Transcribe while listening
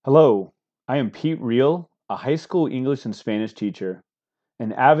Hello, I am Pete Reel, a high school English and Spanish teacher,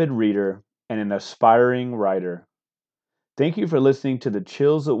 an avid reader, and an aspiring writer. Thank you for listening to the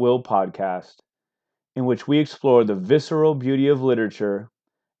Chills at Will podcast, in which we explore the visceral beauty of literature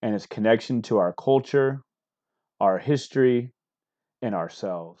and its connection to our culture, our history, and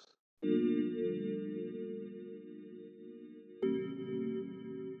ourselves.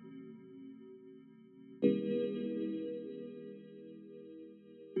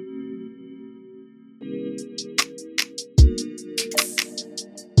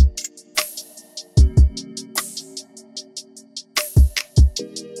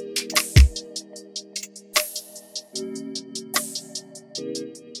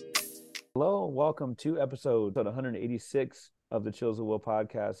 Hello, and welcome to episode 186 of the Chills at Will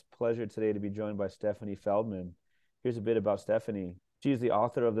podcast. Pleasure today to be joined by Stephanie Feldman. Here's a bit about Stephanie. She is the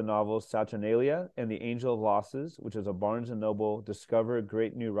author of the novels Saturnalia and The Angel of Losses, which is a Barnes & Noble Discover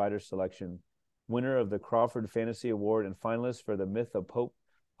Great New Writers selection, winner of the Crawford Fantasy Award and finalist for the Mythopoeic.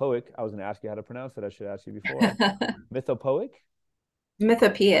 I was going to ask you how to pronounce it. I should ask you before. Mythopoeic?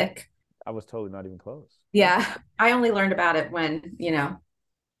 Mythopoeic. I was totally not even close. Yeah, I only learned about it when,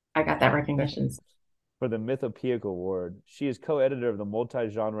 I got that recognition. For the Mythopoeic Award. She is co-editor of the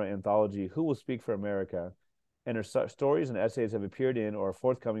multi-genre anthology Who Will Speak for America, and her stories and essays have appeared in or are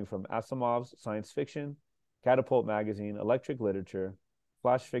forthcoming from Asimov's Science Fiction, Catapult Magazine, Electric Literature,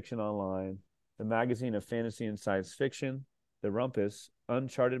 Flash Fiction Online, the Magazine of Fantasy and Science Fiction, The Rumpus,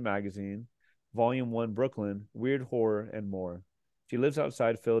 Uncharted Magazine, Volume 1 Brooklyn, Weird Horror, and more. She lives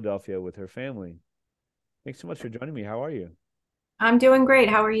outside Philadelphia with her family. Thanks so much for joining me. How are you? I'm doing great.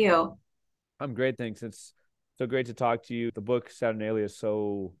 How are you? I'm great, thanks. It's so great to talk to you. The book Saturnalia is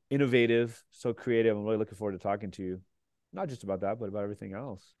so innovative, so creative. I'm really looking forward to talking to you, not just about that, but about everything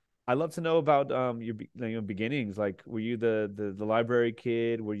else. I'd love to know about your beginnings. Like, were you the library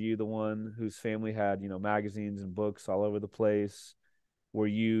kid? Were you the one whose family had magazines and books all over the place? Were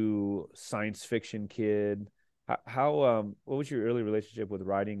you science fiction kid? How what was your early relationship with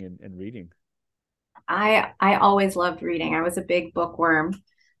writing and reading? I always loved reading. I was a big bookworm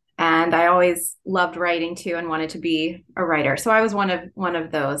and I always loved writing too and wanted to be a writer. So I was one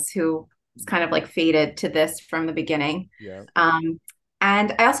of those who was kind of like fated to this from the beginning. Yeah. Um,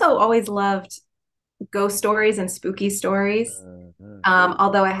 and I also always loved ghost stories and spooky stories. Uh,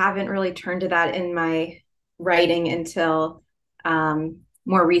 Although I haven't really turned to that in my writing until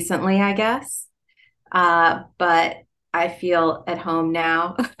more recently, I guess. But I feel at home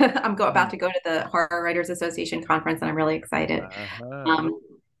now. About to go to the Horror Writers Association conference, and I'm really excited. uh-huh. Um,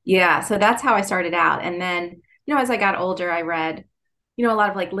 yeah, so that's how I started out. And then, as I got older, I read, a lot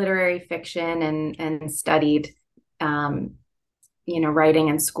of like literary fiction and studied, um, writing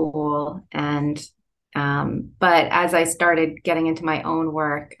in school. And but as I started getting into my own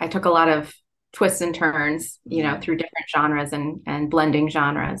work, I took a lot of twists and turns, through different genres and blending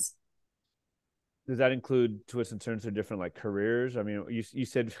genres. Does that include twists and turns to different like careers? I mean, you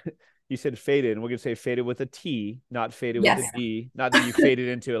said you said faded, and we're gonna say faded with a T, not faded with a Yes. D. Not that you faded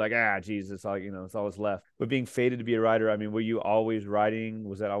into it like geez, it's all it's always left. But being faded to be a writer, I mean, were you always writing?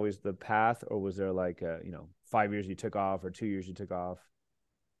 Was that always the path, or was there like 5 years you took off or 2 years you took off?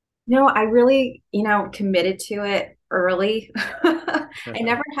 No, I really, committed to it early. I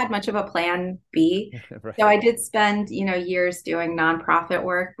never had much of a plan B. So Right. I did spend, years doing nonprofit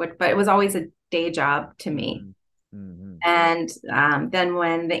work, but it was always a day job to me. Mm-hmm. Mm-hmm. And then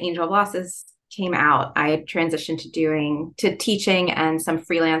when The Angel of Losses came out, I transitioned to teaching and some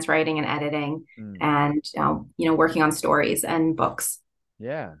freelance writing and editing Mm. and, working on stories and books.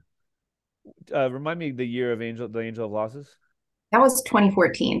 Yeah. Remind me the year of the Angel of Losses. That was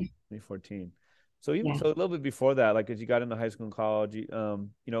 2014. 2014. So even Yeah. so, a little bit before that, like as you got into high school and college,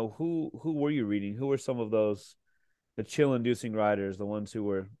 who were you reading? Who were some of those the chill-inducing writers, the ones who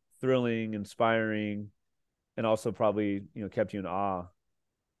were thrilling, inspiring, and also probably kept you in awe?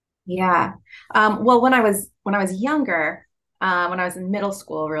 Yeah. Well, when I was younger, when I was in middle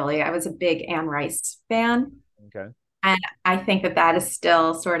school, really, I was a big Anne Rice fan, Okay. and I think that is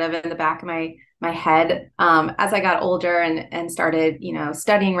still sort of in the back of my head. As I got older and started,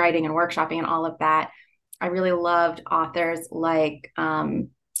 studying writing and workshopping and all of that, I really loved authors like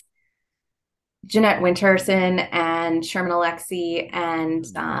Jeanette Winterson and Sherman Alexie and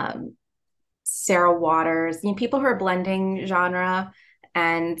Mm. Sarah Waters, people who are blending genre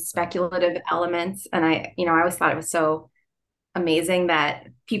and speculative elements. And I always thought it was so amazing that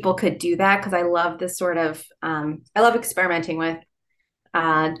people could do that because I love this sort of, I love experimenting with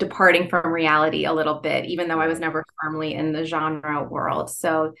departing from reality a little bit, even though I was Yeah. never firmly in the genre world.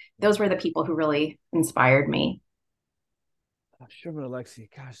 So those were the people who really inspired me. Sherman Alexie.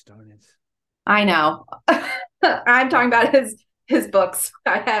 Gosh darn it. I know. I'm talking about his books.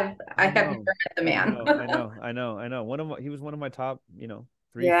 I I have never know. met the I man. know. I know. I know. I know. He was one of my top,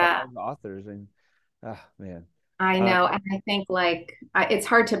 three, Yeah, five authors. And man. I Uh know. And I think like it's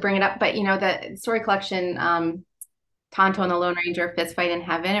hard to bring it up, but the story collection, Tonto and the Lone Ranger, Fist Fight in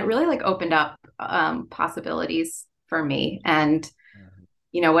Heaven, it really like opened up possibilities for me. And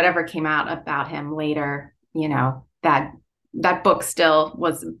whatever came out about him later, that book still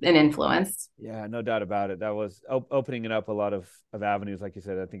was an influence. yeah, no doubt about it. That was opening it up a lot of avenues, like you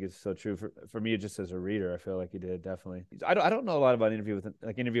said. I think it's so true for me. Just as a reader, I feel like he did definitely. I don't know a lot about Interview with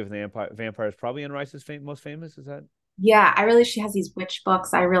the Vampire is probably Anne Rice's most famous. Is that Yeah, she has these witch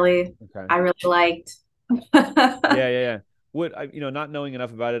books okay? I really liked. Yeah, yeah, yeah. Would I, not knowing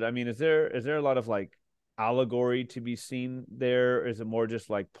enough about it, I mean, is there a lot of like allegory to be seen there? Or is it more just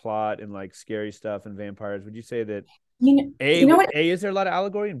like plot and like scary stuff and vampires? Would you say that You know what? is there a lot of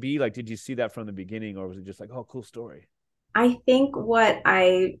allegory, and B, like, did you see that from the beginning, or was it just like, oh, cool story? I think what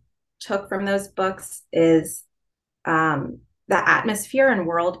I took from those books is the atmosphere and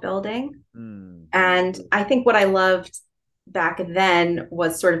world building. Hmm. And I think what I loved back then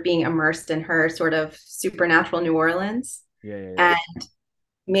was sort of being immersed in her sort of supernatural New Orleans. Yeah, yeah, yeah. And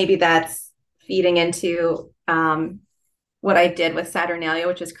maybe that's feeding into what I did with Saturnalia,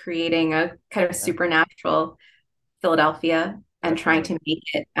 which is creating a kind of Yeah, supernatural Philadelphia and trying definitely. to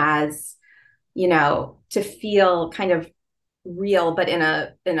make it as, to feel kind of real, but in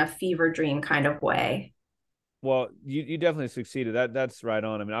a fever dream kind of way. Well, you definitely succeeded. That's right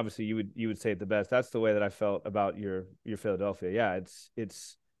on. I mean, obviously you would say it the best. That's the way that I felt about your Philadelphia. Yeah,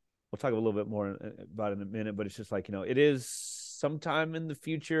 it's we'll talk a little bit more about it in a minute, but it's just like, it is sometime in the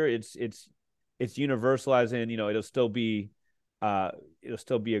future. It's universal as in, uh it'll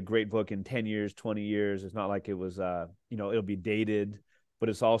still be a great book in 10 years, 20 years. It's not like it was it'll be dated, but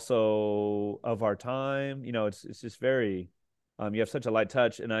it's also of our time. It's just very you have such a light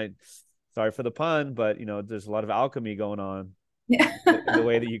touch, and I sorry for the pun, but there's a lot of alchemy going on Yeah. in the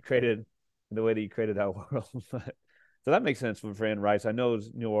way that you created that world. But so that makes sense for Anne Rice. I know it's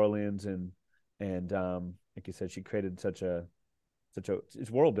New Orleans, and like you said, she created such a it's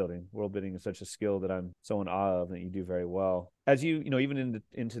world building. World building is such a skill that I'm so in awe of that you do very well. As even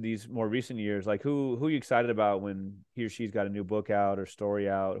into these more recent years, like who are you excited about when he or she's got a new book out or story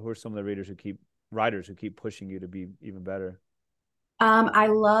out? Who are some of the writers who keep pushing you to be even better? I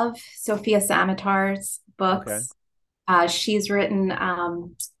love Sophia Samatar's Okay. books. She's written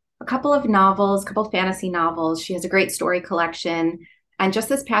a couple of novels, a couple of fantasy novels. She has a great story collection. And just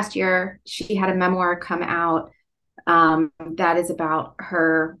this past year, she had a memoir come out that is about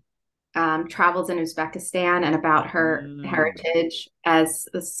her travels in Uzbekistan and about her Mm, heritage as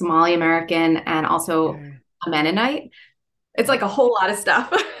a Somali American and also okay. a Mennonite. It's like a whole lot of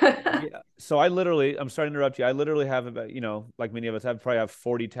stuff. Yeah. So I'm sorry to interrupt you. I literally have about, like many of us probably have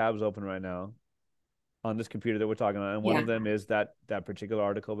 40 tabs open right now on this computer that we're talking on. And one Yeah. of them is that particular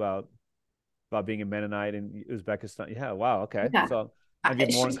article about being a Mennonite in Uzbekistan. Yeah. Wow. Okay. Yeah. So I'm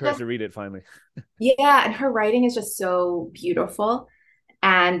getting more She's encouraged just, to read it finally. yeah, and her writing is just so beautiful.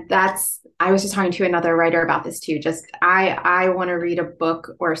 And I was just talking to another writer about this too. Just I want to read a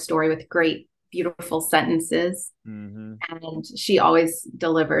book or a story with great, beautiful sentences. Mm-hmm. And she always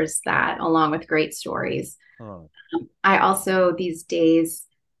delivers that along with great stories. Oh, I also these days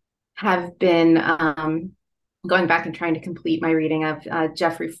have been going back and trying to complete my reading of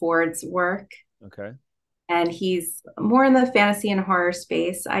Jeffrey Ford's work. okay. And he's more in the fantasy and horror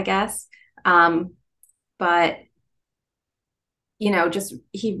space, I guess. Um, but just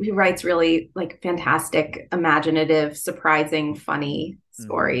he writes really like fantastic, imaginative, surprising, funny Mm-hmm.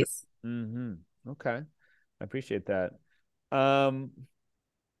 stories. Mm-hmm. Okay. I appreciate that. Um,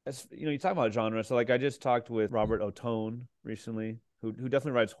 as you talk about genre, so like I just talked with Robert Otone recently, who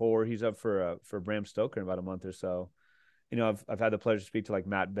definitely writes horror. He's up for Bram Stoker in about a month or so. I've had the pleasure to speak to like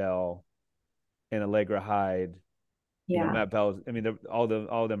Matt Bell and Allegra Hyde. Yeah, Matt Bell. I mean, all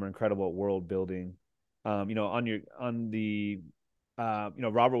of them are incredible at world building. On the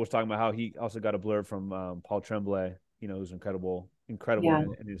Robert was talking about how he also got a blurb from Paul Tremblay. Who's incredible yeah.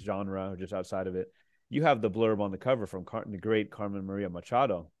 in his genre or just outside of it. You have the blurb on the cover from the great Carmen Maria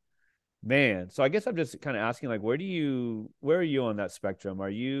Machado. Man, so I guess I'm just kind of asking, like, where are you on that spectrum? Are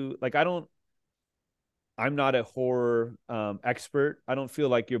you like, I'm not a horror expert. I don't feel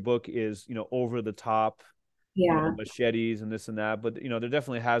like your book is, over the top, Yeah. machetes and this and that, but there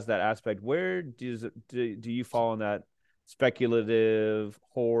definitely has that aspect. Where do you fall on that speculative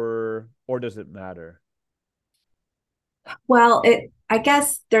horror, or does it matter? Well, I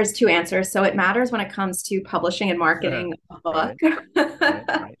guess there's two answers. So it matters when it comes to publishing and marketing a book. Right,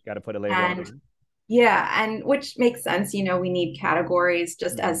 right. Got to put a label on And it. yeah, and which makes sense. We need categories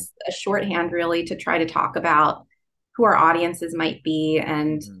just Hmm. as a shorthand, really, to try to talk about who our audiences might be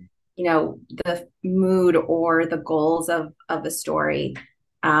and, Hmm. the mood or the goals of a story.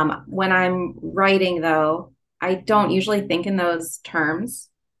 When I'm writing, though, I don't usually think in those terms.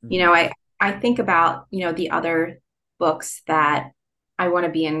 You Hmm. know, I think about, the other books that I want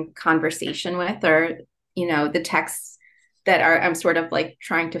to be in conversation with, or, the texts that I'm sort of like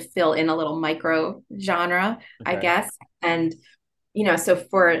trying to fill in a little micro genre, I Okay. guess. And, so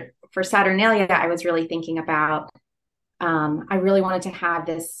for Saturnalia, I was really thinking about I really wanted to have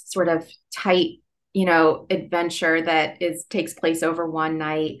this sort of tight, adventure that takes place over one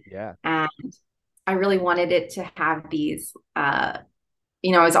night. Yeah. And I really wanted it to have these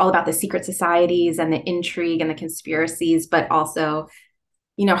it's all about the secret societies and the intrigue and the conspiracies, but also,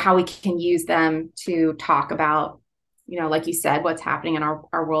 how we can use them to talk about, like you said, what's happening in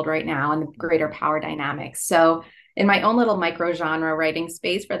our world right now and the greater Hmm. power dynamics. So in my own little micro genre writing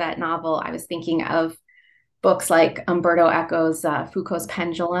space for that novel, I was thinking of books like Umberto Eco's Foucault's Hmm.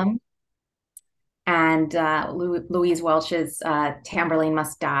 Pendulum and Louise Welch's Tamburlaine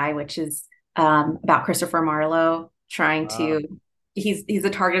Must Die, which is about Christopher Marlowe trying Wow. to. He's a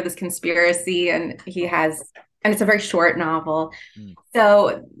target of this conspiracy, and it's a very short novel. Mm.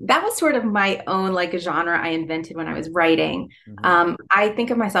 So that was sort of my own like genre I invented when I was writing. Hmm. I think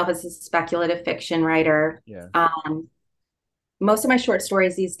of myself as a speculative fiction writer. Yeah. Most of my short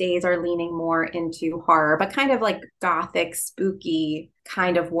stories these days are leaning more into horror, but kind of like gothic, spooky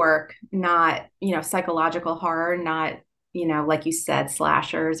kind of work, not, psychological horror, not, like you said,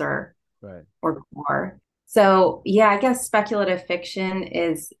 slashers Right. or gore. So yeah, I guess speculative fiction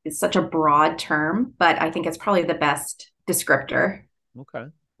is such a broad term, but I think it's probably the best descriptor. Okay.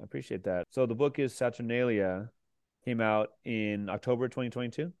 I appreciate that. So the book is Saturnalia, came out in October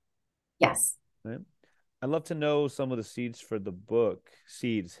 2022. Yes. Right. I'd love to know some of the seeds for the book.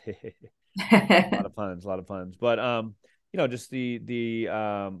 Seeds. A lot of puns, a lot of puns. But just the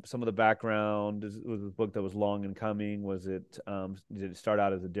some of the background. Was it a book that was long in coming? Was it did it start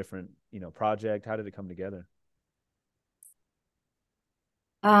out as a different, project? How did it come together?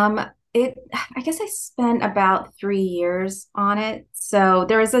 Um, I guess I spent about 3 years on it. So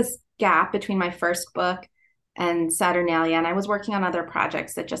there was this gap between my first book and Saturnalia, and I was working on other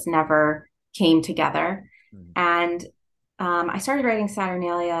projects that just never came together. Mhm. And I started writing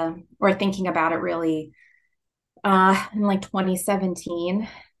Saturnalia or thinking about it really in like 2017.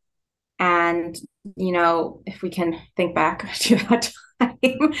 And, if we can think back to that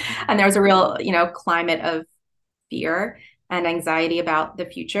time, and there was a real, climate of fear and anxiety about the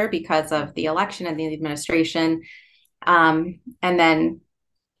future because of the election and the administration. And then,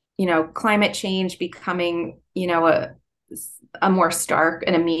 climate change becoming, a more stark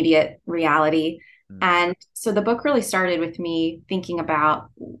and immediate reality. Mhm. And so the book really started with me thinking about,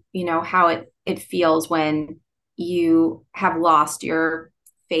 how it feels when you have lost your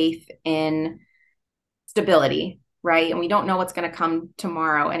faith in stability, right? And we don't know what's going to come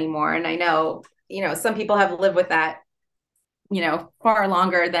tomorrow anymore. And I know, some people have lived with that, far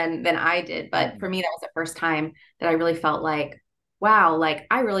longer than I did. But for Mhm. me, that was the first time that I really felt like, wow, like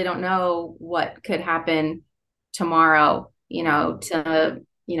I really don't know what could happen tomorrow, to,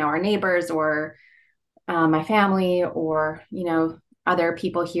 our neighbors or my family or, other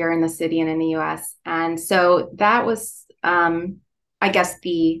people here in the city and in the US. And so that was, I guess,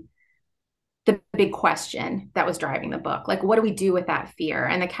 the big question that was driving the book. Like, what do we do with that fear?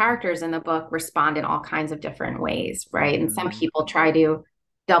 And the characters in the book respond in all kinds of different ways, right? And some Mhm. people try to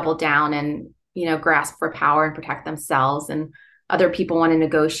double down and, grasp for power and protect themselves. And other people want to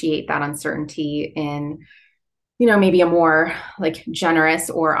negotiate that uncertainty in, maybe a more like generous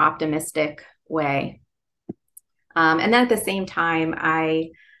or optimistic way. And then at the same time,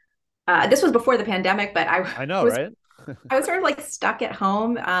 this was before the pandemic, but I I know, was right? I was sort of like stuck at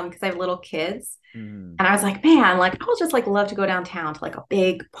home because I have little kids. Mhm. And I was like, man, like I would just like love to go downtown to like a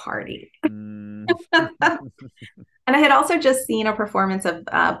big party. Mm. And I had also just seen a performance of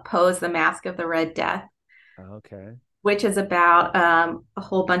Poe's The Mask of the Red Death, Okay. which is about a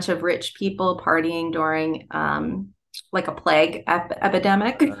whole bunch of rich people partying during like a plague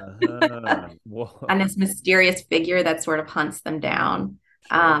epidemic Whoa. and this mysterious figure that sort of hunts them down.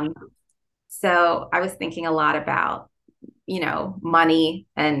 Sure. Um, so I was thinking a lot about, money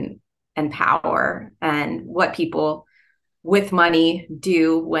and power and what people with money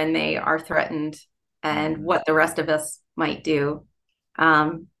do when they are threatened and Mhm. what the rest of us might do.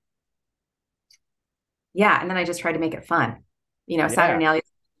 Um, yeah, and then I just tried to make it fun. Yeah, Saturnalia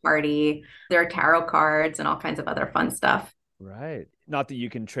party, there are tarot cards and all kinds of other fun stuff. right. Not that you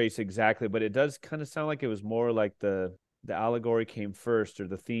can trace exactly, but it does kind of sound like it was more like the allegory came first or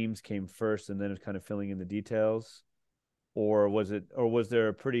the themes came first and then it's kind of filling in the details. Or was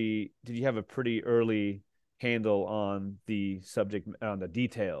there did you have a pretty early handle on the subject, on the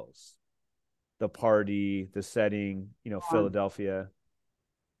details, the party, the setting, Um, Philadelphia?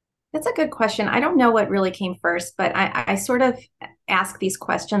 that's a good question. I don't know what really came first, but I sort of ask these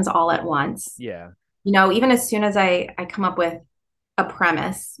questions all at once. Yeah. Even as soon as I come up with a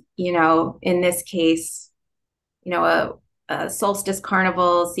premise, in this case, a solstice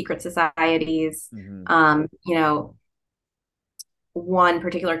carnival, secret societies, Mm-hmm. one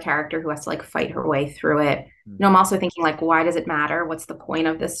particular character who has to like fight her way through it. I'm Mm-hmm. also thinking like, why does it matter? What's the point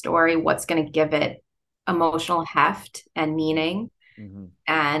of this story? What's going to give it emotional heft and meaning? Mm-hmm.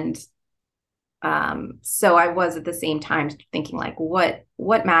 And so I was at the same time thinking like, what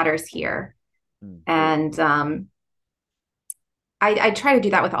matters here? Mm-hmm. And I try to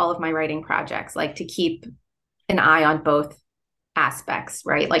do that with all of my writing projects, like to keep an eye on both aspects,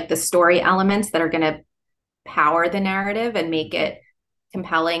 right? Like the story elements that are going to power the narrative and make Mm-hmm. it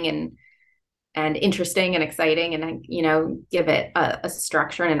compelling and interesting and exciting and give it a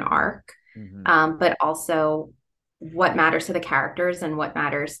structure and an arc, Mm-hmm. but also what matters to the characters and what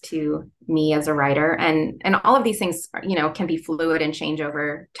matters to me as a writer, and all of these things can be fluid and change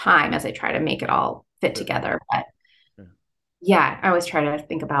over time as I try to make it all fit Sure. together. But Sure. yeah, I always try to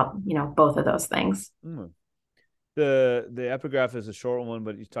think about both of those things. Mm. The epigraph is a short one,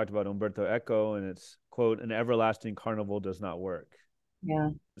 but you talked about Umberto Eco, and it's quote, "An everlasting carnival does not work."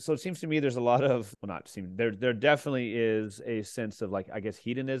 Yeah. So it seems to me there's a lot of, well, not seem there definitely is a sense of like, I guess,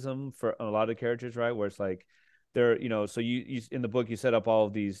 hedonism for a lot of characters, right? Where it's like there, so you in the book you set up all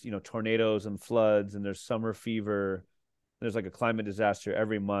of these, tornadoes and floods, and there's summer fever, there's like a climate disaster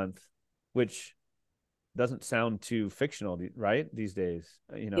every month, which doesn't sound too fictional, right? These days,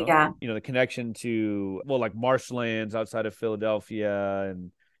 Yeah. the connection to, well, like marshlands outside of Philadelphia,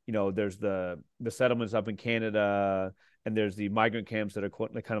 and there's the settlements up in Canada, and there's the migrant camps that are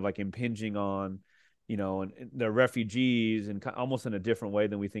kind of like impinging on, and they're refugees, and almost in a different way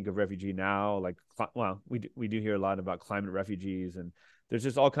than we think of refugee now. Like, well, we do hear a lot about climate refugees, and there's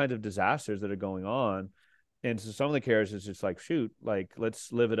just all kinds of disasters that are going on. And so some of the characters is just like, shoot, like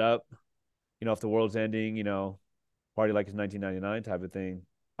let's live it up, if the world's ending, party like it's 1999 type of thing.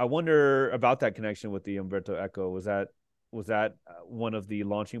 I wonder about that connection with the Umberto Eco. Was that one of the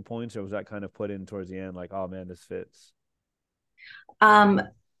launching points, or was that kind of put in towards the end, like, oh man, this fits? um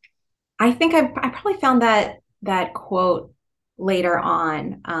I think I probably found that quote later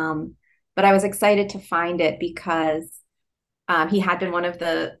on, but I was excited to find it because he had been one of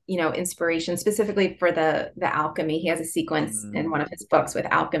the inspirations specifically for the alchemy. He has a sequence in Mm, one of his books with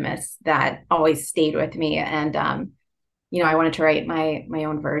alchemists that always stayed with me, and I wanted to write my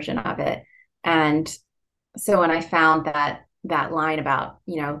own version of it. And so when I found that line about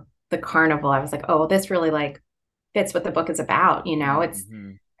the carnival, I was like, oh, well, this really like fits what the book is about. It's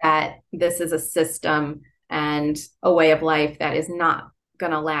mm-hmm. that this is a system and a way of life that is not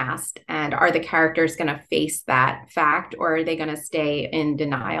going to last. And are the characters going to face that fact, or are they going to stay in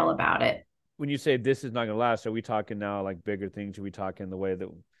denial about it? When you say this is not going to last, are we talking now like bigger things? Are we talking the way that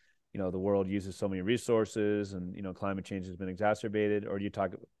the world uses so many resources, and climate change has been exacerbated, or do you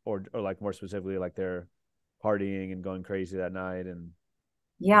talk, or like more specifically, like they're partying and going crazy that night, and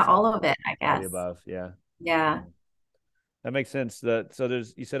Yeah, it's all of it, I all the guess. above? Yeah. Yeah. That makes sense. So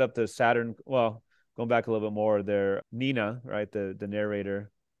you set up the Saturn. Well, going back a little bit more, there Nina, right? The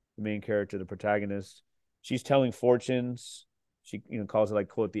narrator, the main character, the protagonist. She's telling fortunes. She calls it like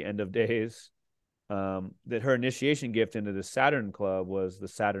quote the end of days. That her initiation gift into the Saturn Club was the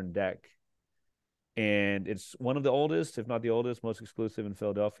Saturn deck, and it's one of the oldest, if not the oldest, most exclusive in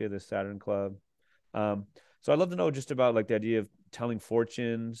Philadelphia. The Saturn Club. Um, so I'd love to know just about like the idea of telling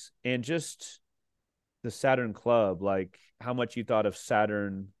fortunes and just the Saturn Club, like how much you thought of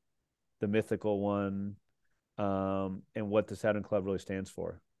Saturn, the mythical one, and what the Saturn Club really stands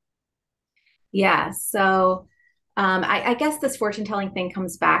for. Yeah. So I guess this fortune telling thing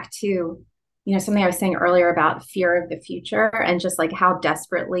comes back to, something I was saying earlier about fear of the future and just like Hmm. how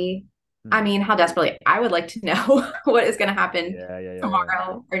desperately I would like to know what is going to happen Yeah, yeah, yeah, yeah.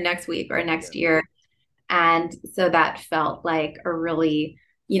 tomorrow or next week or Yeah. next year. And so that felt like a really,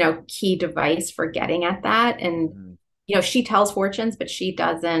 key device for getting at that. And, Hmm. she tells fortunes, but she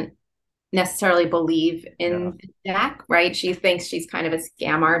doesn't necessarily believe No. in Jack, right? She thinks she's kind of a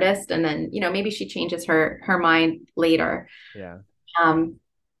scam artist, and then maybe she changes her mind later. Yeah. Um,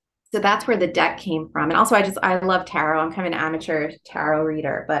 So that's where the deck came from. And also I love tarot. I'm kind of an amateur tarot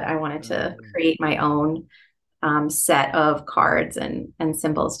reader, but I wanted to Oh. create my own set of cards and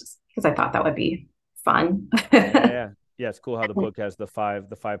symbols just because I thought that would be fun. Yeah, yeah. Yeah, it's cool how the book has the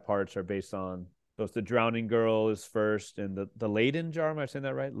five parts are based on, so it's the drowning girl is first, and the Leyden jar, am I saying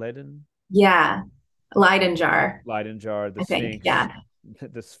that right? Leyden? Yeah. Leyden jar, Leyden jar, the I think. Sphinx, Yeah.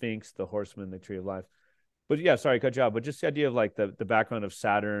 the Sphinx, the horseman, the tree of life. But yeah, sorry, cut you off. But just the idea of like the background of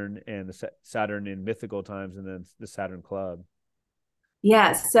Saturn and the Saturn in mythical times, and then the Saturn Club.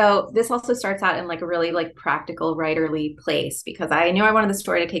 Yeah, so this also starts out in like a really like practical writerly place because I knew I wanted the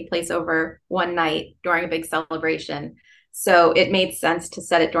story to take place over one night during a big celebration. So it made sense to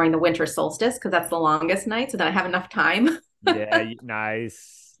set it during the winter solstice because that's the longest night. So then I have enough time. Yeah,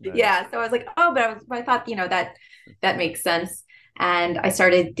 nice, nice. Yeah. So I was like, oh, I thought, that makes sense. And I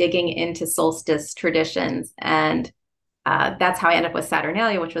started digging into solstice traditions. And that's how I ended up with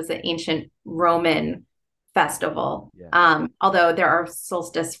Saturnalia, which was an ancient Roman festival. Yeah. Although there are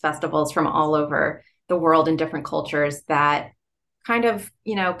solstice festivals from all over the world in different cultures that kind of,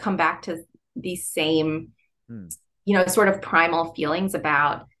 come back to these same, Hmm. sort of primal feelings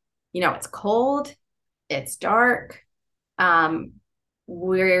about, it's cold, it's dark, um,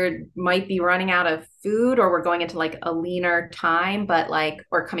 we might be running out of food or we're going into like a leaner time, but like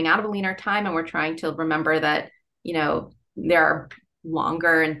we're coming out of a leaner time and we're trying to remember that, there are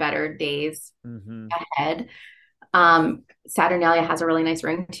longer and better days Mm-hmm. ahead. Saturnalia has a really nice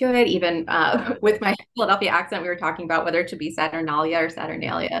ring to it. Even Yeah, it with does. my Philadelphia accent, we were talking about whether to be Saturnalia or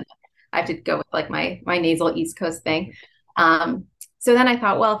Saturnalia. I have to go with like my nasal East Coast thing. Um, so then I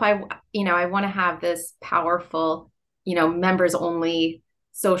thought, well, if I want to have this powerful, members only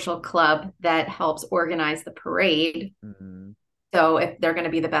social club that helps organize the parade. Mm-hmm. So if they're going to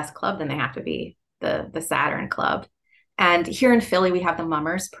be the best club, then they have to be the Saturn Club. And here in Philly, we have the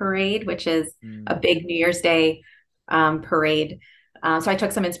Mummers Parade, which is a Mm. big New Year's Day parade. So I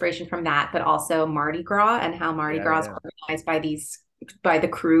took some inspiration from that, but also Mardi Gras and how Mardi Yeah, Gras is yeah. organized by the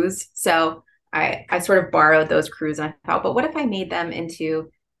crews. So I sort of borrowed those crews and I thought, but what if I made them into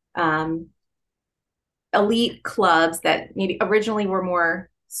um, elite clubs that maybe originally were more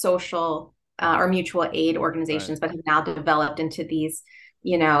social or mutual aid Right. organizations, but have now developed into these,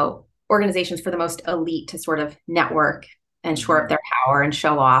 organizations for the most elite to sort of network and shore up Mm-hmm. their power and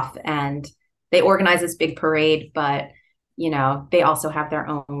show off. And they organize this big parade, but they also have their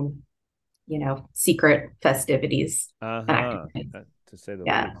own, secret festivities and Uh-huh. activities. To say the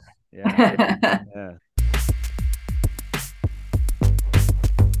Yeah. least. Yeah. Yeah.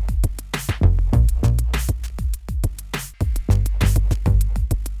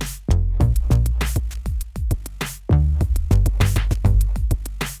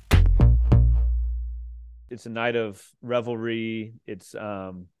 It's a night of revelry. It's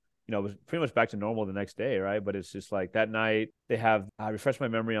it was pretty much back to normal the next day, right? But it's just like that night they have, I refresh my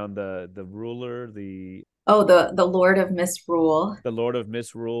memory on the ruler, Oh, the Lord of Misrule. the Lord of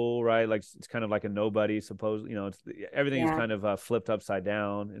Misrule, right? Like it's kind of like a nobody, suppose, it's everything is Yeah. kind of flipped upside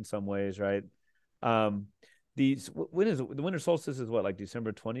down in some ways, right? Um these when is it? The winter solstice is what, like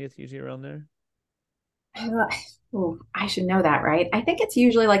December 20th, usually around there? Oh, I should know that, right? I think it's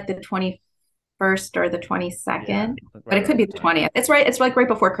usually like the 21st or the Yeah, 22nd, but right it could around be that the time. 20th. It's right. It's like right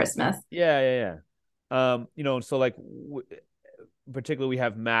before Christmas. Yeah, yeah, yeah. So like particularly we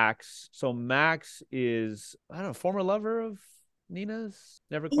have Max. So Max is, I don't know, former lover of Nina's,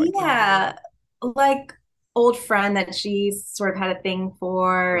 never quite came together. Yeah, like old friend that she's sort of had a thing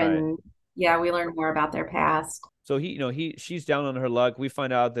for, Right. and yeah, we learn more about their past. So she's down on her luck. We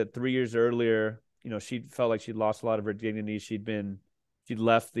find out that 3 years earlier, she felt like she'd lost a lot of her dignity. She'd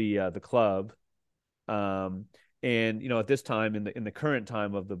left the club. Um, and at this time, in the current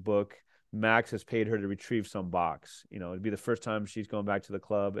time of the book, Max has paid her to retrieve some box. It'd be the first time she's going back to the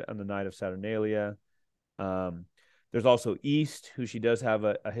club on the night of Saturnalia. Um, there's also East, who she does have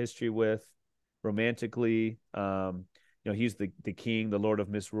a history with romantically. He's the king, the Lord of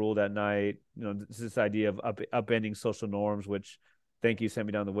Misrule that night. This idea of upending social norms, which, thank you, sent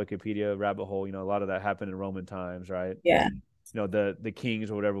me down the Wikipedia rabbit hole. A lot of that happened in Roman times, right? Yeah. The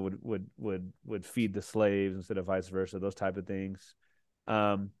kings or whatever would feed the slaves instead of vice versa, those type of things.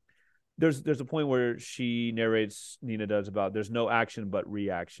 Um, there's a point where she narrates, Nina does, about there's no action but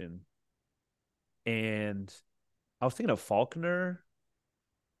reaction. And I was thinking of Faulkner.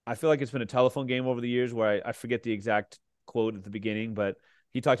 I feel like it's been a telephone game over the years where I forget the exact quote at the beginning, but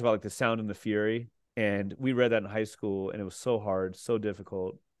he talked about like the sound and the fury. And we read that in high school, and it was so hard, so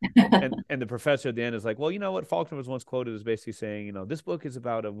difficult. And the professor at the end is like, well, you know what Faulkner was once quoted as basically saying, this book is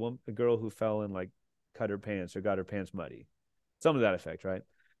about a girl who fell and like cut her pants or got her pants muddy, some of that effect, right?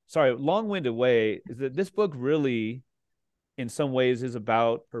 sorry, long-winded way is that this book really, in some ways, is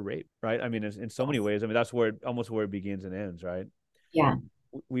about her rape, right? I mean, in so many Yes. ways. I mean, that's where almost where it begins and ends, right? Yeah.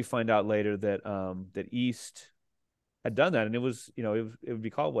 We find out later that that East had done that, and it was, it would be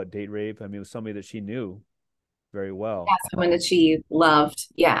called what, date rape. I mean, it was somebody that she knew very well, Someone that she loved.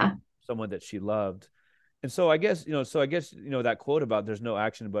 Yeah. someone that she loved. And so I guess, that quote about there's no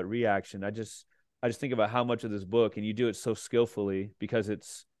action but reaction. I just think about how much of this book, and you do it so skillfully, because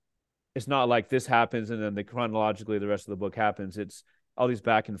it's not like this happens and then chronologically the rest of the book happens. It's all these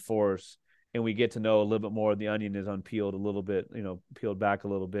back and forths, and we get to know a little bit more. The onion is unpeeled a little bit, peeled back a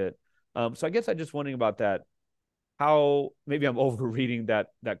little bit. So I guess I'm just wondering about that. How maybe I'm overreading that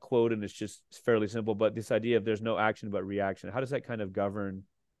quote, and it's just fairly simple, but this idea of there's no action but reaction. How does that kind of govern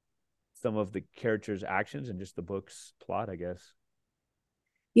some of the characters' actions and just the book's plot, I guess?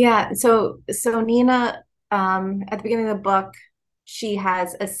 Yeah. So Nina, at the beginning of the book, she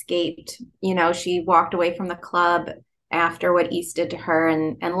has escaped. She walked away from the club after what East did to her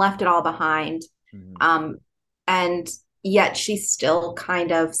and left it all behind. Mm-hmm. Um, and yet she's still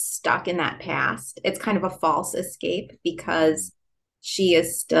kind of stuck in that past. It's kind of a false escape because she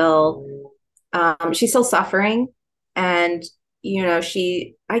is still she's still suffering. And,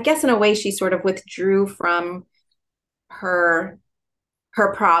 I guess in a way she sort of withdrew from her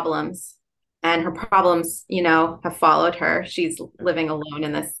her problems, and her problems, have followed her. She's living alone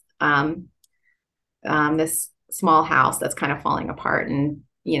in this small house that's kind of falling apart, and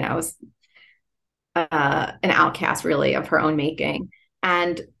is an outcast really of her own making.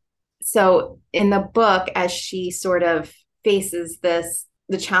 And so in the book, as she sort of faces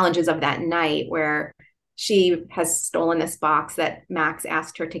the challenges of that night, where she has stolen this box that Max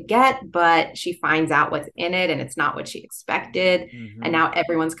asked her to get, but she finds out what's in it and it's not what she expected. And Mm-hmm. now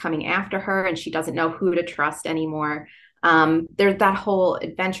everyone's coming after her and she doesn't know who to trust anymore. There's that whole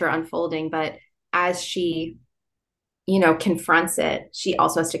adventure unfolding, but as she, confronts it, she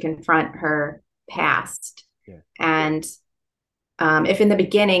also has to confront her past. Yeah. And if in the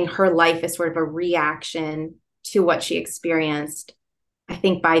beginning her life is sort of a reaction to what she experienced, I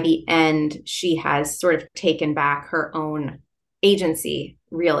think by the end she has sort of taken back her own agency,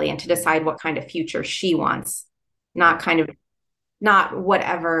 really, and to decide what kind of future she wants, Right. not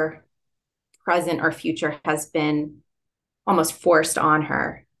whatever present or future has been almost forced on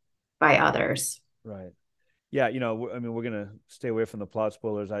her by others. Right. Yeah, I mean, we're gonna stay away from the plot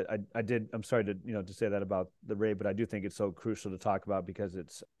spoilers. I'm sorry to, to say that about the rape, but I do think it's so crucial to talk about because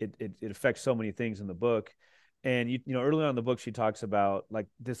it affects so many things in the book. And early on in the book, she talks about like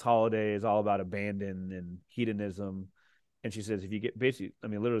this holiday is all about abandon and hedonism, and she says if you get basically, I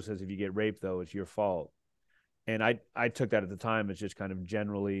mean, literally says if you get raped though, it's your fault. And I took that at the time as just kind of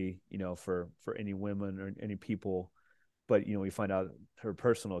generally, for any women or any people, but we find out her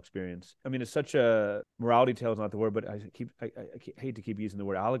personal experience. I mean, it's such a morality tale is not the word, but I hate to keep using the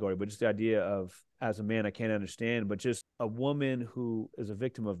word allegory, but just the idea of as a man I can't understand, but just a woman who is a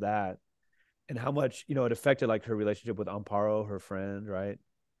victim of that, and how much it affected like her relationship with Amparo, her friend, right?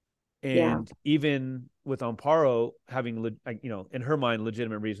 Yeah. And even with Amparo having in her mind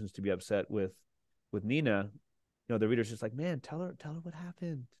legitimate reasons to be upset with Nina, the reader's just like, man, tell her what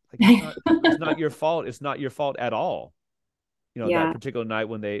happened. Like it's not your fault. It's not your fault at all. That Yeah. particular night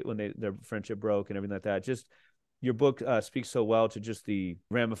when their friendship broke and everything like that. Just your book speaks so well to just the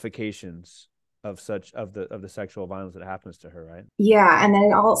ramifications of the sexual violence that happens to her, right? Yeah. And then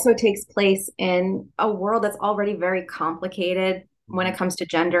it also takes place in a world that's already very complicated when Mm-hmm. it comes to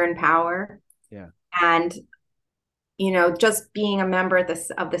gender and power. Yeah. And, just being a member of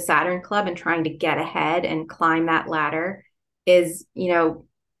the Saturn Club and trying to get ahead and climb that ladder is,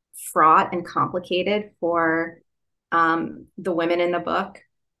 fraught and complicated for the women in the book.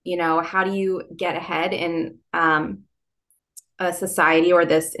 How do you get ahead in a society or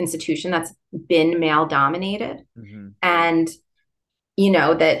this institution that's been male dominated? Mm-hmm. And,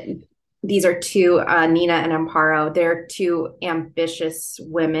 that these are two, Nina and Amparo, they're two ambitious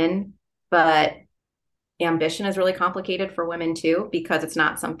women, but ambition is really complicated for women too, because it's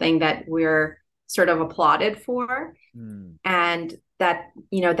not something that we're sort of applauded for. Mm. And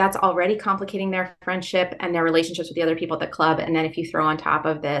that's already complicating their friendship and their relationships with the other people at the club. And then if you throw on top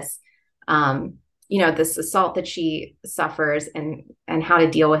of this, this assault that she suffers and how to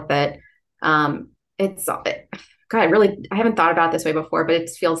deal with it, it's God, I haven't thought about it this way before, but it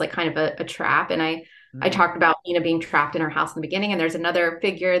feels like kind of a trap. And I Mm. talked about Nina being trapped in her house in the beginning, and there's another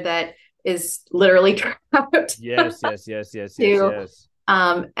figure that is literally trapped Yes, yes, yes, yes, yes, too. yes.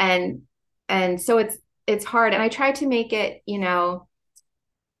 And so it's hard. And I tried to make it,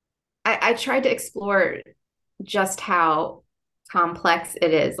 I tried to explore just how complex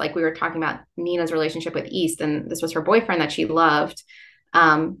it is. Like we were talking about Nina's relationship with East, and this was her boyfriend that she loved,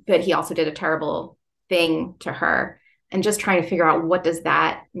 but he also did a terrible thing to her. And just trying to figure out what does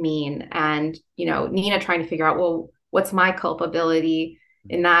that mean, and Nina trying to figure out, well, what's my culpability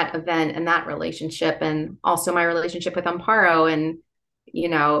in that event and that relationship, and also my relationship with Amparo. And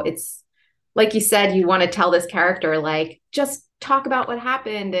it's like you said, you want to tell this character like just talk about what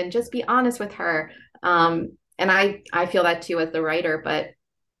happened and just be honest with her. And I feel that too as the writer, but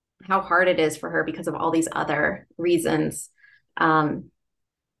how hard it is for her because of all these other reasons. Um,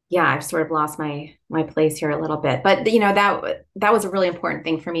 yeah, I've sort of lost my place here a little bit, but that was a really important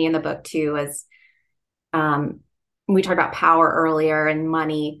thing for me in the book too. As we talked about power earlier and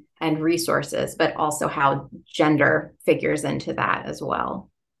money and resources, but also how gender figures into that as well.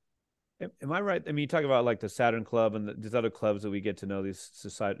 Am I right? I mean, you talk about like the Saturn Club and these other clubs that we get to know, these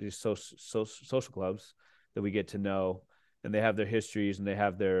society, these social clubs that we get to know, and they have their histories and they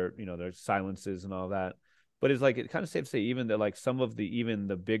have their, their silences and all that. But it's like, it kind of safe to say even that like some of even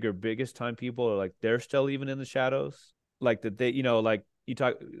the biggest time people are like, they're still even in the shadows. Like that they, like you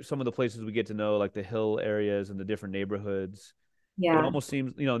talk, some of the places we get to know, like the hill areas and the different neighborhoods. It Yeah. almost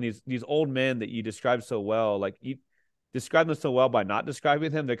seems, these old men that you describe so well, like you describe them so well by not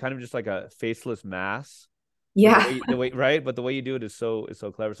describing them. They're kind of just like a faceless mass. But Yeah. the way, right? But the way you do it is so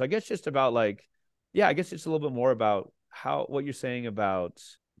clever. So I guess just about like, yeah, I guess just a little bit more about what you're saying about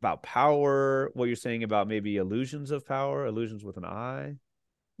power, what you're saying about maybe illusions of power, illusions with an I.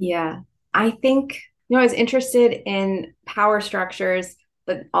 Yeah. I think, I was interested in power structures,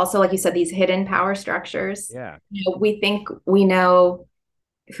 but also, like you said, these hidden power structures. Yeah. We think we know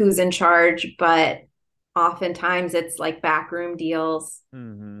who's in charge, but oftentimes it's like backroom deals,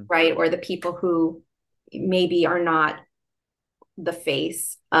 Mm-hmm. right? Or the people who maybe are not the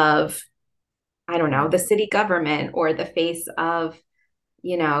face of, I don't know, the city government, or the face of,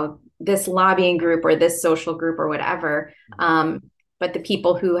 this lobbying group or this social group or whatever. But the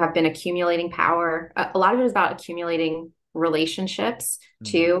people who have been accumulating power, a lot of it is about accumulating relationships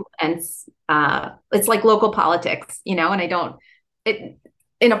Mm-hmm. too. And it's like local politics, and I don't, it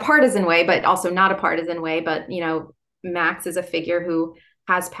in a partisan way, but also not a partisan way. But, Max is a figure who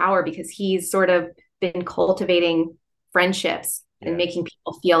has power because he's sort of been cultivating friendships and Yeah. making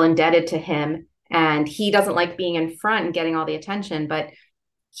people feel indebted to him. And he doesn't like being in front and getting all the attention, but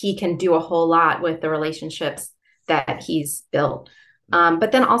he can do a whole lot with the relationships that he's built.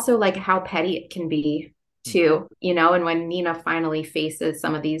 But then also like how petty it can be too, and when Nina finally faces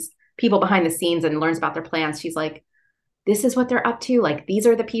some of these people behind the scenes and learns about their plans, she's like, this is what they're up to. Like, these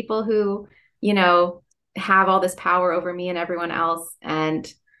are the people who, have all this power over me and everyone else. And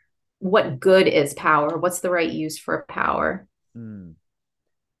what good is power? What's the right use for power? Mm.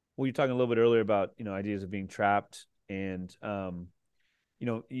 Well, you're talking a little bit earlier about, ideas of being trapped and,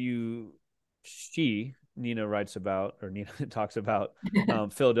 Nina writes about, or Nina talks about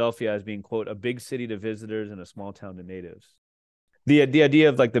Philadelphia as being, quote, a big city to visitors and a small town to natives. The idea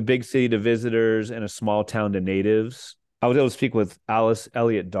of like the big city to visitors and a small town to natives. I was able to speak with Alice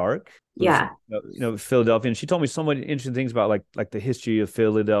Elliott Dark, who's Yeah. Philadelphia, and she told me so many interesting things about like the history of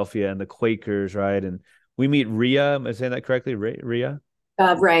Philadelphia and the Quakers, right? And we meet Rhea. Am I saying that correctly? Rhea? Rhea.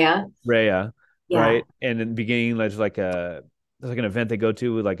 Rhea, Yeah. right? And in the beginning, there's like an event they go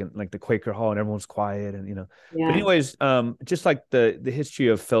to with like the Quaker Hall, and everyone's quiet, and But Yeah. anyways, just like the history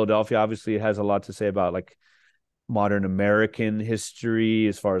of Philadelphia, obviously it has a lot to say about like modern American history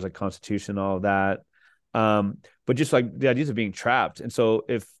as far as like Constitution, all of that. But just like the ideas of being trapped. And so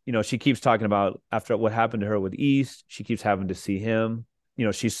if, she keeps talking about after what happened to her with East, she keeps having to see him,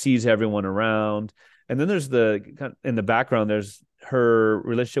 she sees everyone around. And then there's in the background, there's her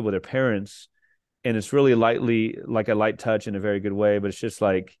relationship with her parents. And it's really lightly, like a light touch in a very good way. But it's just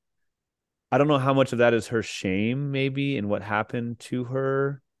like, I don't know how much of that is her shame, maybe, in what happened to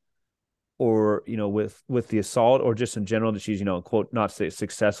her, or with the assault, or just in general that she's quote not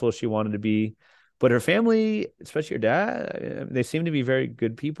successful as she wanted to be. But her family, especially her dad, they seem to be very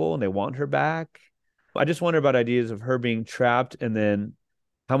good people and they want her back. I just wonder about ideas of her being trapped, and then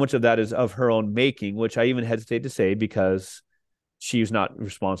how much of that is of her own making, which I even hesitate to say because she's not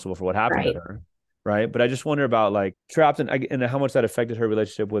responsible for what happened to Right. her, right? But I just wonder about like trapped, and how much that affected her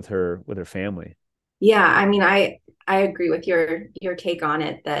relationship with her family. Yeah. I mean, I agree with your take on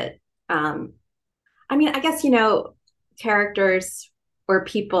it that, I mean, I guess, characters or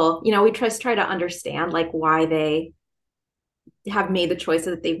people, we just try to understand like why they have made the choices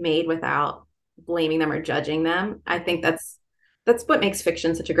that they've made without blaming them or judging them. I think that's what makes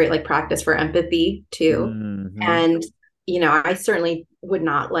fiction such a great like practice for empathy too. Mm-hmm. And I certainly would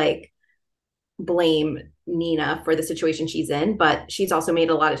not like blame Nina for the situation she's in, but she's also made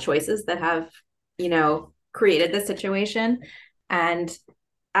a lot of choices that have, created this situation. And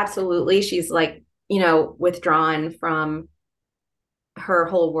absolutely, she's like, withdrawn from her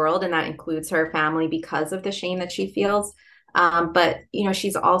whole world, and that includes her family because of the shame that she feels. But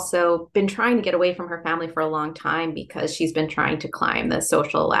she's also been trying to get away from her family for a long time because she's been trying to climb the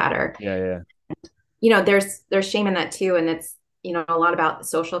social ladder. Yeah, yeah. There's shame in that too, and it's a lot about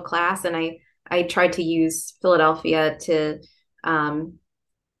social class. And I tried to use Philadelphia to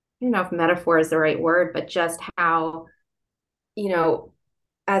I don't know if metaphor is the right word, but just how you know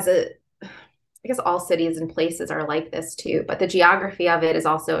as a I guess all cities and places are like this too, but the geography of it is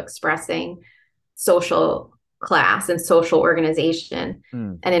also expressing social class and social organization.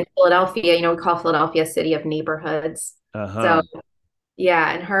 Mm. And in Philadelphia, we call Philadelphia a city of neighborhoods. Uh-huh. So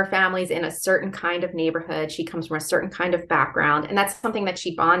yeah, and her family's in a certain kind of neighborhood. She comes from a certain kind of background, and that's something that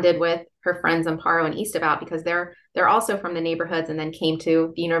she bonded with her friends Amparo and East about because they're also from the neighborhoods and then came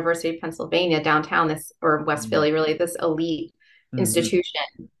to the University of Pennsylvania downtown, this or West Mm-hmm. Philly, really this elite Mm-hmm. institution.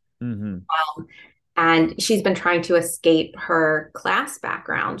 Mm-hmm. And she's been trying to escape her class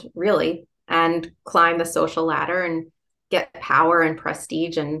background, really, and climb the social ladder and get power and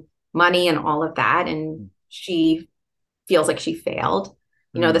prestige and money and all of that. And she feels like she failed.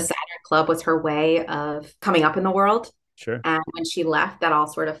 The Mm. Saturn Club was her way of coming up in the world. Sure. And when she left, that all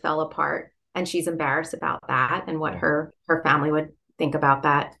sort of fell apart. And she's embarrassed about that and what Yeah. her family would think about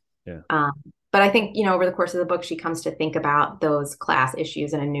that. Yeah. Um, but I think, over the course of the book, she comes to think about those class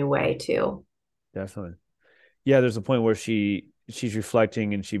issues in a new way too. Definitely. Yeah, there's a point where she's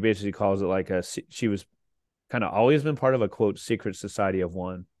reflecting and she basically calls it like she was kind of always been part of a quote secret society of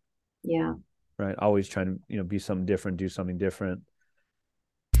one, Yeah. right? Always trying to, be something different, do something different.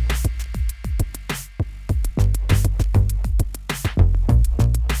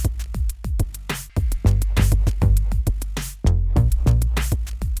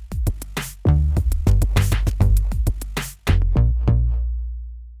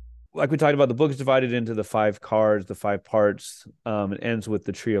 Like we talked about, the book is divided into the 5 cards, the 5 parts. It ends with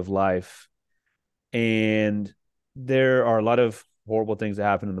the tree of life. And there are a lot of horrible things that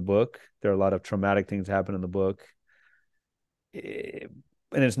happen in the book. There are a lot of traumatic things that happen in the book. And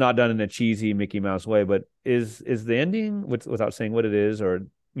it's not done in a cheesy Mickey Mouse way, but is the ending, without saying what it is, or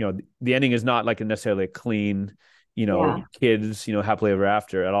the ending is not like necessarily a clean, Yeah. kids, happily ever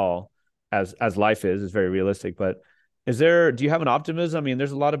after at all, as life is very realistic. But do you have an optimism? I mean,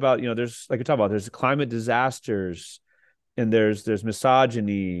 there's a lot about, there's like we talk about, there's climate disasters, and there's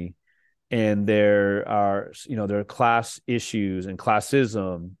misogyny, and there are class issues and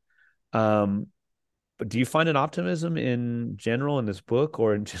classism. But do you find an optimism in general in this book,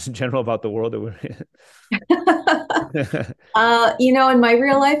 or in just general about the world that we're in? In my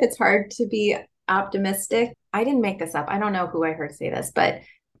real life, it's hard to be optimistic. I didn't make this up. I don't know who I heard say this, but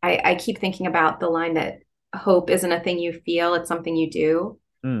I keep thinking about the line that hope isn't a thing you feel, it's something you do.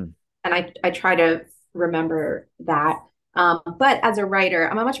 Mm. And I try to remember that. But as a writer,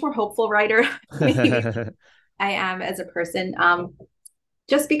 I'm a much more hopeful writer. Maybe I am as a person.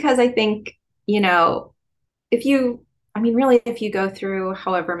 Just because I think, if you, I mean, really, if you go through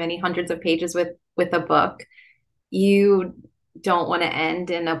however many hundreds of pages with a book, you don't want to end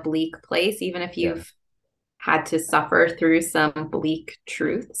in a bleak place, even if Yeah. you've had to suffer through some bleak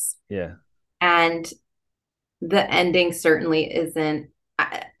truths. Yeah. And the ending certainly isn't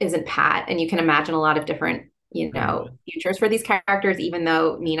pat, and you can imagine a lot of different futures for these characters, even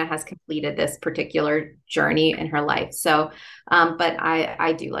though Nina has completed this particular journey in her life. So but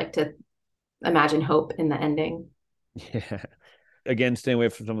I do like to imagine hope in the ending. Yeah. Again, staying away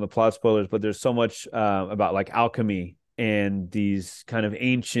from some of the plot spoilers, but there's so much about like alchemy and these kind of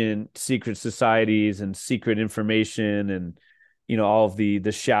ancient secret societies and secret information, and all of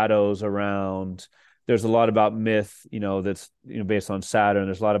the shadows around. There's a lot about myth, that's based on Saturn.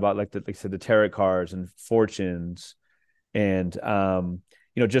 There's a lot about like I said, the tarot cards and fortunes, and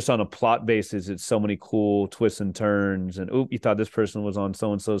just on a plot basis, it's so many cool twists and turns. And you thought this person was on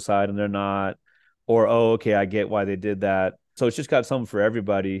so and so's side and they're not, or okay, I get why they did that. So it's just got something for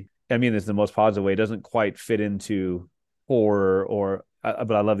everybody. I mean, it's the most positive way. It doesn't quite fit into horror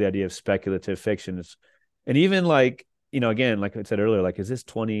but I love the idea of speculative fiction. And even like, again, like I said earlier, like, is this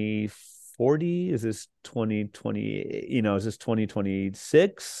 2040? Is this 2020? Is this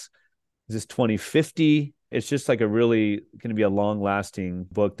 2026? Is this 2050? It's just like going to be a long lasting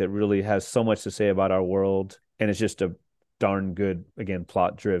book that really has so much to say about our world. And it's just a darn good, again,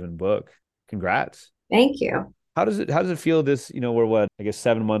 plot driven book. Congrats. Thank you. How does it feel we're what, I guess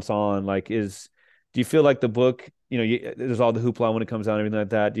 7 months on, do you feel like the book there's all the hoopla when it comes out and everything like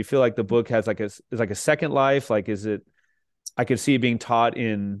that. Do you feel like the book has is like a second life? Like, is it? I could see it being taught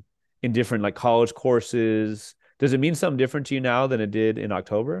in different like college courses. Does it mean something different to you now than it did in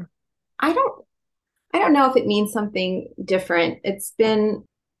October? I don't I don't know if it means something different. It's been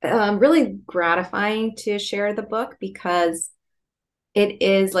really gratifying to share the book because it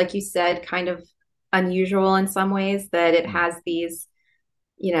is, like you said, kind of unusual in some ways that it has these,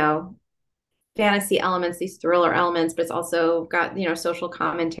 you know, fantasy elements, these thriller elements, but it's also got, social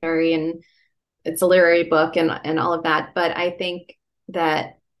commentary, and it's a literary book and all of that. But I think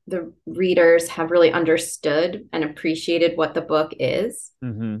that the readers have really understood and appreciated what the book is,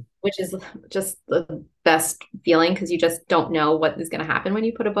 Mm-hmm. which is just the best feeling because you just don't know what is going to happen when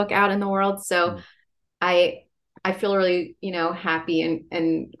you put a book out in the world. So I I feel really, happy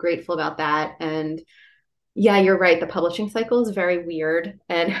and grateful about that. And yeah, you're right. The publishing cycle is very weird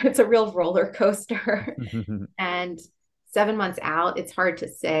and it's a real roller coaster. And 7 months out, it's hard to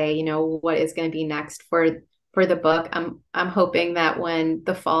say, what is going to be next for the book. I'm hoping that when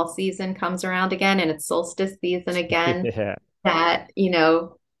the fall season comes around again and it's solstice season again, Yeah. that,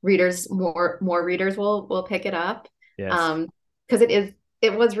 readers more readers will pick it up. Yes. Because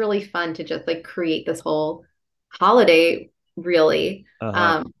it was really fun to just like create this whole holiday, really.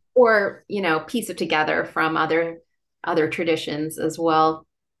 Uh-huh. Or, piece it together from other traditions as well.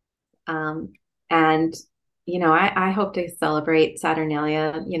 And I hope to celebrate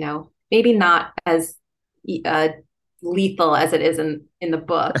Saturnalia, maybe not as uh, lethal as it is in the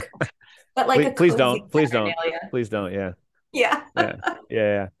book, but like a Please cozy don't. Please don't. Saturnalia. Please don't. Yeah. Yeah. Yeah. Yeah.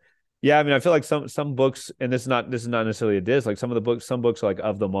 Yeah. Yeah. I mean, I feel like some books, and this is not necessarily a diss. Like some books are like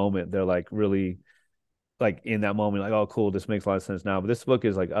of the moment. They're like really like in that moment, like, oh, cool, this makes a lot of sense now. But this book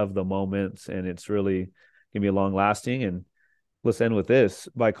is like of the moments, and it's really gonna be long lasting. And let's end with this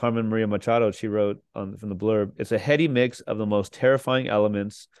by Carmen Maria Machado. She wrote from the blurb, it's a heady mix of the most terrifying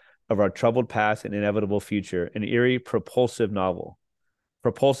elements of our troubled past and inevitable future, an eerie, propulsive novel.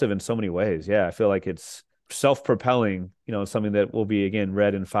 Propulsive in so many ways. Yeah, I feel like it's self-propelling, something that will be again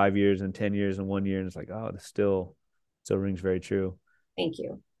read in 5 years and 10 years and 1 year. And it's like, oh, this still rings very true. Thank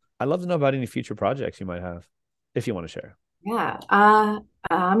you. I'd love to know about any future projects you might have, if you want to share. Yeah.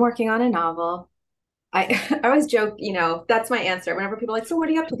 I'm working on a novel. I always joke, that's my answer. Whenever people are like, so what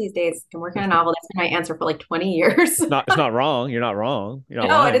are you up to these days? I'm working on a novel. That's been my answer for like 20 years. It's not wrong. You're not wrong. You're not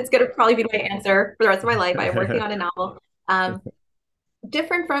No, and lying. it's gonna probably be my answer for the rest of my life. I'm working on a novel. Um,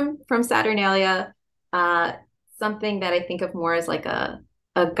 Different from Saturnalia, uh, something that I think of more as like a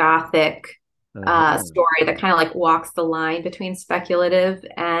gothic Uh-huh. story that kind of like walks the line between speculative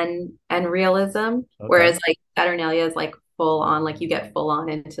and realism, Okay. whereas like Saturnalia is like full on, like you get full on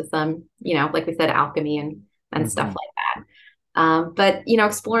into some, like we said, alchemy and stuff Hmm. like that. But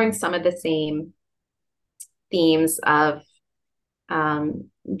exploring some of the same themes of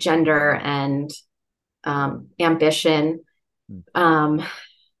gender and ambition. Um,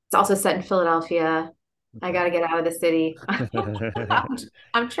 it's also set in Philadelphia. I got to get out of the city.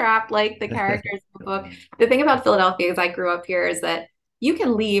 I'm trapped like the characters in the book. The thing about Philadelphia is I grew up here is that you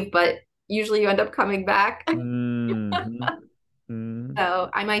can leave, but usually you end up coming back. Hmm. Hmm. So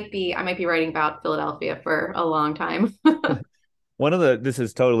I might be writing about Philadelphia for a long time. This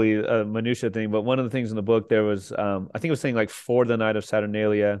is totally a minutia thing, but one of the things in the book there was, I think it was saying like for the night of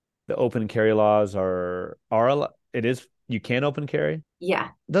Saturnalia, the open carry laws it is, you can open carry. Yeah.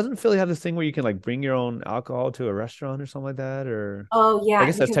 Doesn't Philly have this thing where you can like bring your own alcohol to a restaurant or something like that? Or Oh I yeah,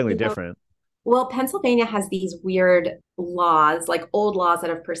 guess you that's can, technically different. well, Pennsylvania has these weird laws, like old laws that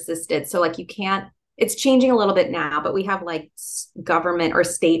have persisted. So like you can't, it's changing a little bit now, but we have like government or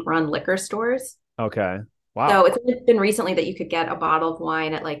state-run liquor stores. Okay. So Wow. it's only been recently that you could get a bottle of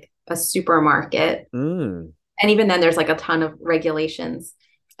wine at like a supermarket. Mm. And even then there's like a ton of regulations.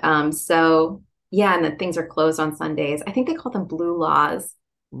 So yeah, and then things are closed on Sundays. I think they call them blue laws.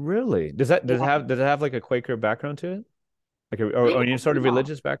 Really? Yeah. Does it have like a Quaker background to it? Like I or any don't sort of know.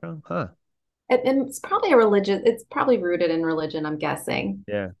 religious background? Huh. And it's probably a religious, it's probably rooted in religion, I'm guessing.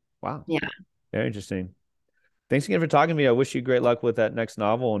 Yeah. Wow. Yeah. Very interesting. Thanks again for talking to me. I wish you great luck with that next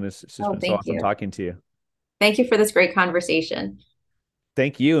novel, and it's just Oh, been so thank awesome you. talking to you. Thank you for this great conversation.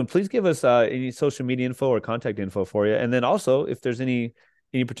 Thank you, and please give us any social media info or contact info for you. And then also, if there's any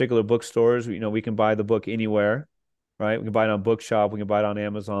particular bookstores, we can buy the book anywhere, right? We can buy it on Bookshop, we can buy it on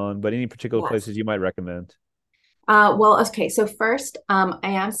Amazon, but any particular Yes. places you might recommend. Well, okay. So first, I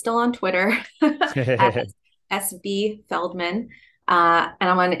am still on Twitter at SB Feldman. And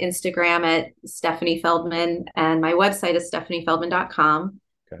I'm on Instagram at Stephanie Feldman, and my website is stephaniefeldman.com.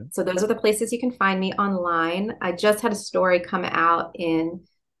 Okay. So those are the places you can find me online. I just had a story come out in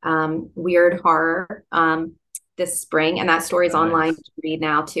Weird Horror this spring, and that story's online Nice. to read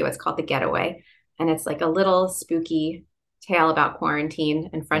now too. It's called The Getaway, and it's like a little spooky tale about quarantine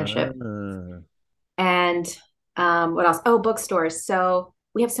and friendship. Ah. And what else? Oh, bookstores. So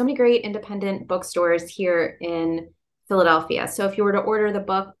we have so many great independent bookstores here in Philadelphia. So if you were to order the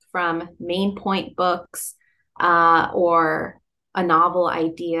book from Main Point Books or a novel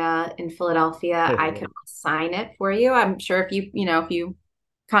idea in Philadelphia, I could sign it for you. I'm sure if you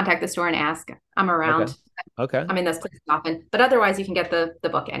contact the store and ask, I'm Okay. around. Okay. I'm in those places often. But otherwise, you can get the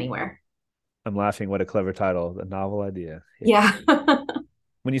book anywhere. I'm laughing. What a clever title. The novel idea. Yeah. Yeah.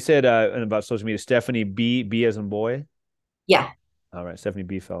 When you said and about social media, Stephanie B as in boy. Yeah. All right, Stephanie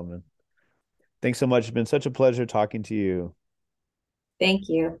B. Feldman. Thanks so much. It's been such a pleasure talking to you. Thank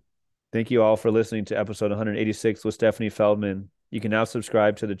you. Thank you all for listening to episode 186 with Stephanie Feldman. You can now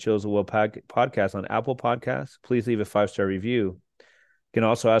subscribe to the Chills of Will podcast on Apple Podcasts. Please leave a 5-star review. You can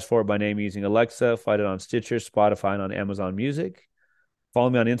also ask for it by name using Alexa, find it on Stitcher, Spotify, and on Amazon Music. Follow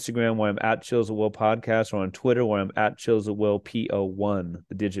me on Instagram where I'm at Chills of Will Podcast, or on Twitter where I'm at Chills of Will PO1,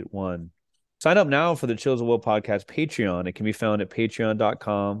 the digit 1. Sign up now for the Chills at Will Podcast Patreon. It can be found at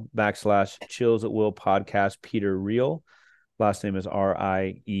patreon.com/Chills at Will Podcast Peter Real. Last name is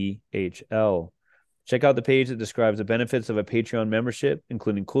RiehL. Check out the page that describes the benefits of a Patreon membership,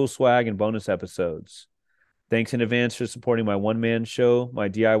 including cool swag and bonus episodes. Thanks in advance for supporting my one-man show, my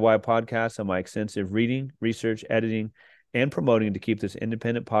DIY podcast, and my extensive reading, research, editing, and promoting to keep this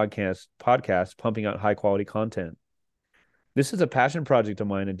independent podcast pumping out high-quality content. This is a passion project of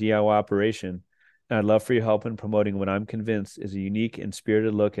mine, a DIY operation, and I'd love for your help in promoting what I'm convinced is a unique and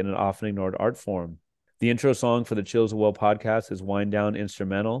spirited look at an often ignored art form. The intro song for the Chills of Will podcast is Wind Down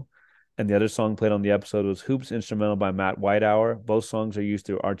Instrumental, and the other song played on the episode was Hoops Instrumental by Matt Whitehour. Both songs are used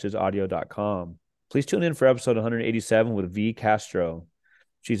through archesaudio.com. Please tune in for episode 187 with V. Castro.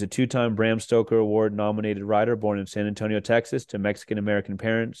 She's a 2-time Bram Stoker Award-nominated writer born in San Antonio, Texas, to Mexican-American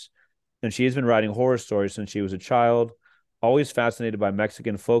parents, and she has been writing horror stories since she was a child, always fascinated by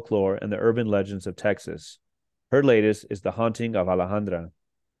Mexican folklore and the urban legends of Texas. Her latest is The Haunting of Alejandra.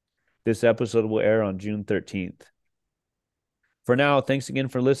 This episode will air on June 13th. For now, thanks again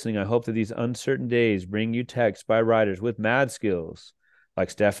for listening. I hope that these uncertain days bring you texts by writers with mad skills, like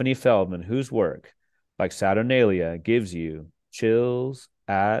Stephanie Feldman, whose work, like Saturnalia, gives you chills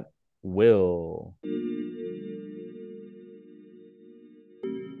at will.